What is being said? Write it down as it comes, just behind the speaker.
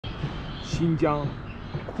新疆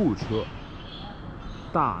库车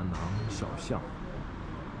大馕小巷，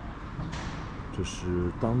这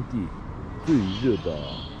是当地最热的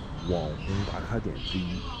网红打卡点之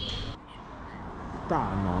一。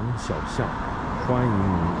大馕小巷，欢迎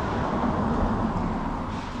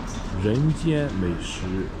您！人间美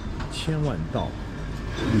食千万道，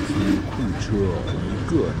不及库车一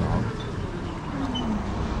个馕。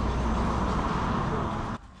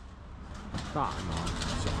大馕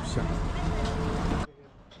小巷，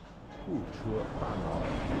库车大馕。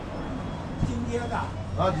今天的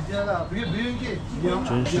啊，今天的不用给，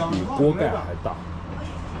真是比锅盖还大。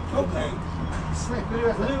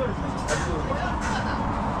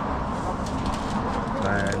来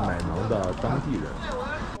买馕的当地人。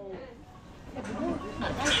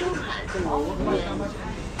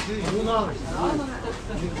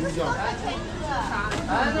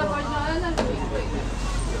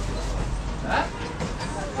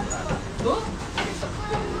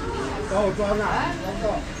把我抓那。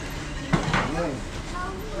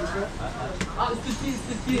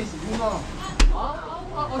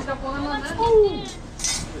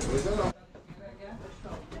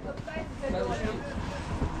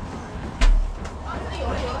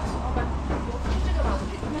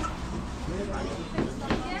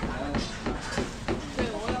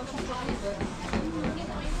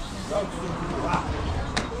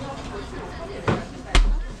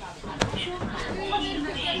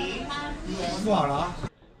不好了，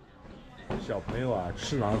小朋友啊，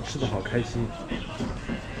吃馕吃得好开心。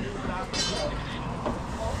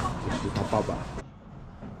这是他爸爸，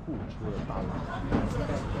库车大馕。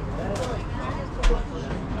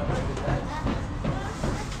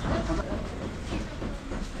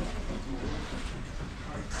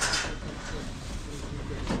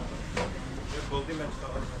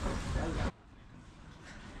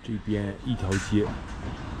这边一条街，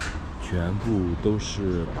全部都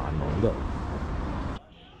是打馕的。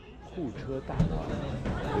库车大馕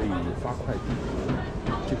可以发快递，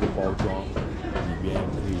这个包装里边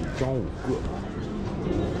可以装5个，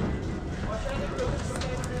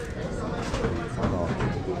可以放到全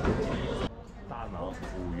国各地。大馕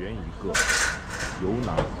5元一个，油馕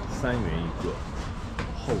3元一个，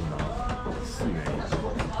厚馕4元一个。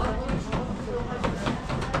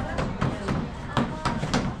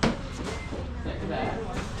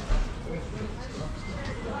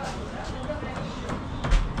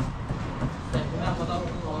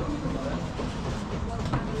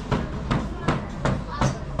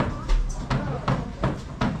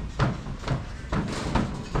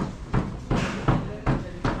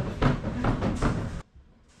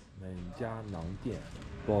每家馕店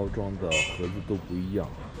包装的盒子都不一样，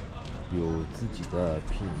有自己的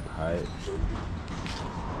品牌。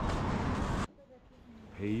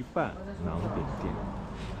陪伴馕饼店，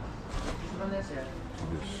这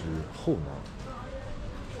个是厚馕。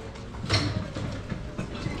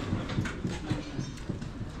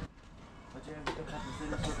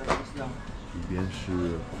这边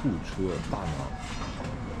是库车大馕。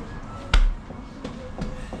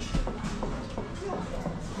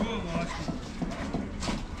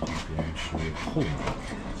这边是厚馕，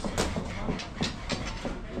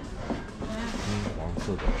金黄色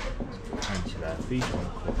的，看起来非常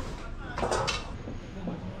可口。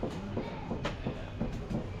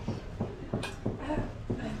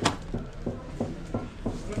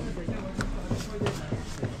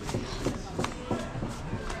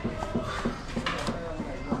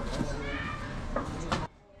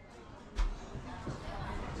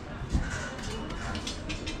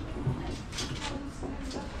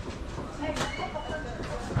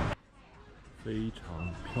非常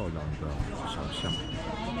漂亮的小巷。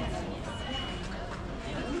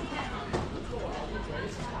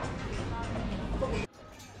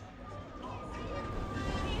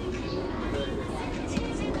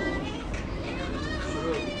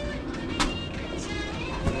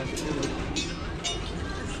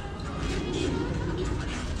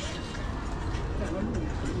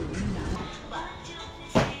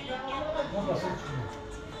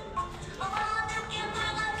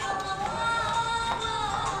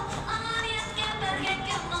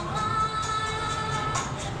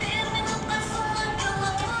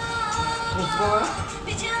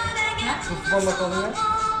Mutfağın bakalım ya.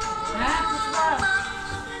 Ha, mutfağı.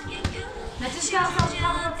 Naciş kalsam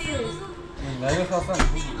yapıyoruz. Nereye kalsan?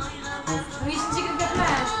 Bu işin çıkıp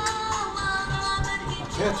gitmez.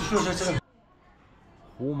 Evet, şu şaşırın.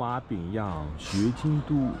 胡麻饼样学京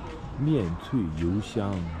都，面脆油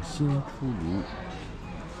香新出炉。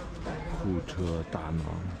库车大馕，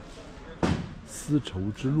丝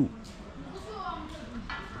绸之路。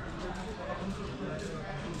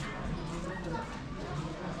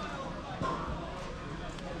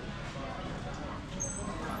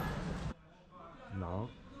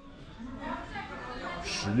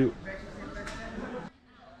16。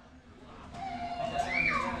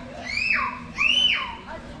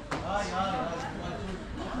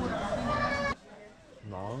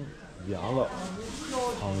馕凉了，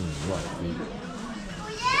苍蝇乱飞。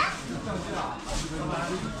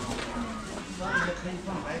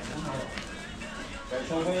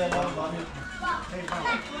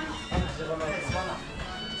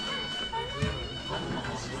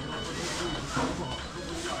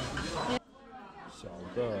小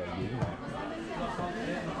的牛奶。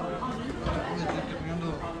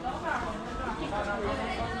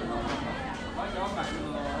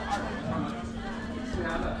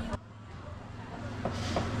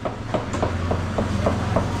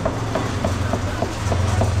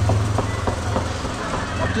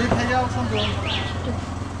这开价上多。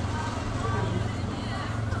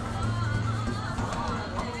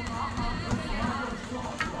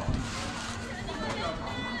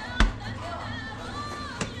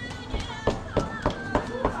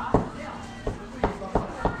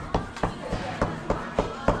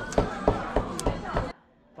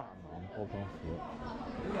大馕包装盒，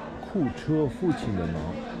库车父亲的馕，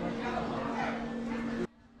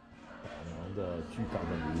大馕的巨大的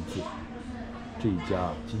炉子。这一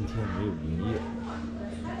家今天没有营业。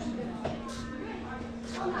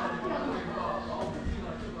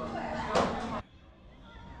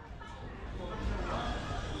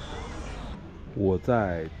我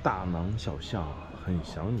在大馕小巷很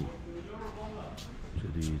想你。这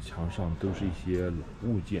里墙上都是一些老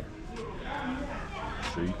物件，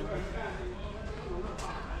水桶、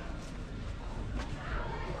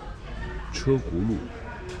车轱辘。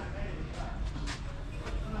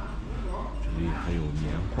这里还有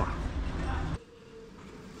棉花，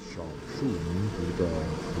少数民族的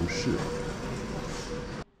服饰。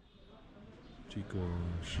这个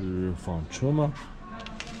是纺车吗？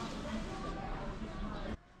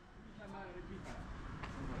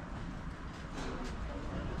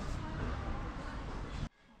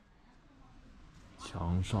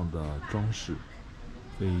墙上的装饰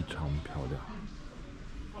非常漂亮。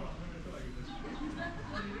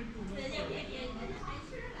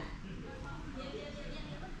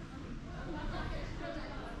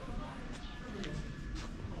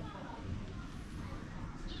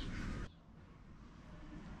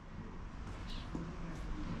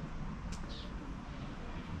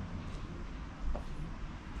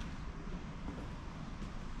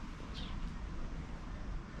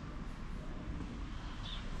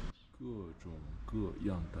各种各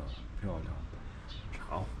样的漂亮的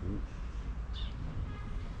茶壶，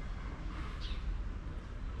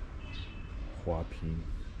花瓶，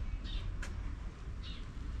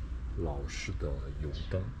老式的油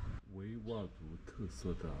灯，维吾尔族特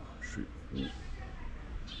色的水壶，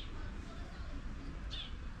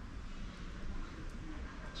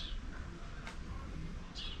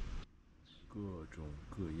各种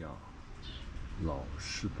各样老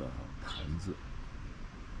式的盘子。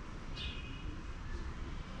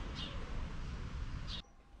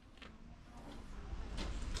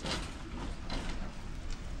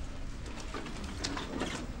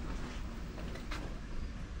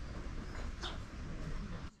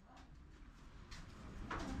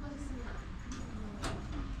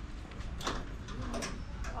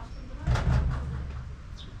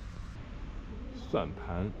算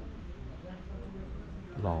盘，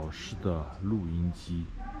老式的录音机，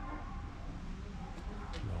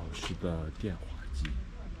老式的电话机，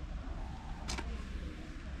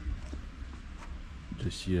这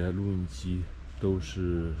些录音机都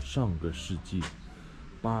是上个世纪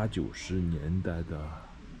80、90年代的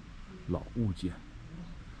老物件，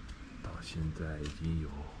到现在已经有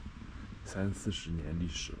30、40年历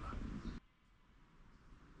史了。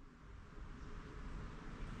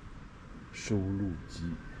收录机，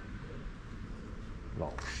老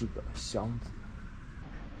式的箱子，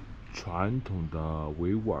传统的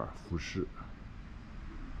维吾尔服饰。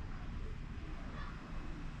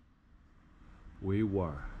维吾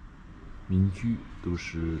尔民居都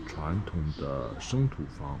是传统的生土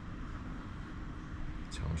房，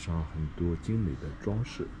墙上很多精美的装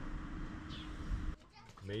饰。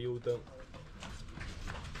煤油灯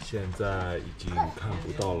现在已经看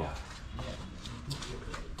不到了。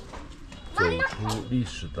走出历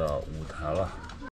史的舞台了。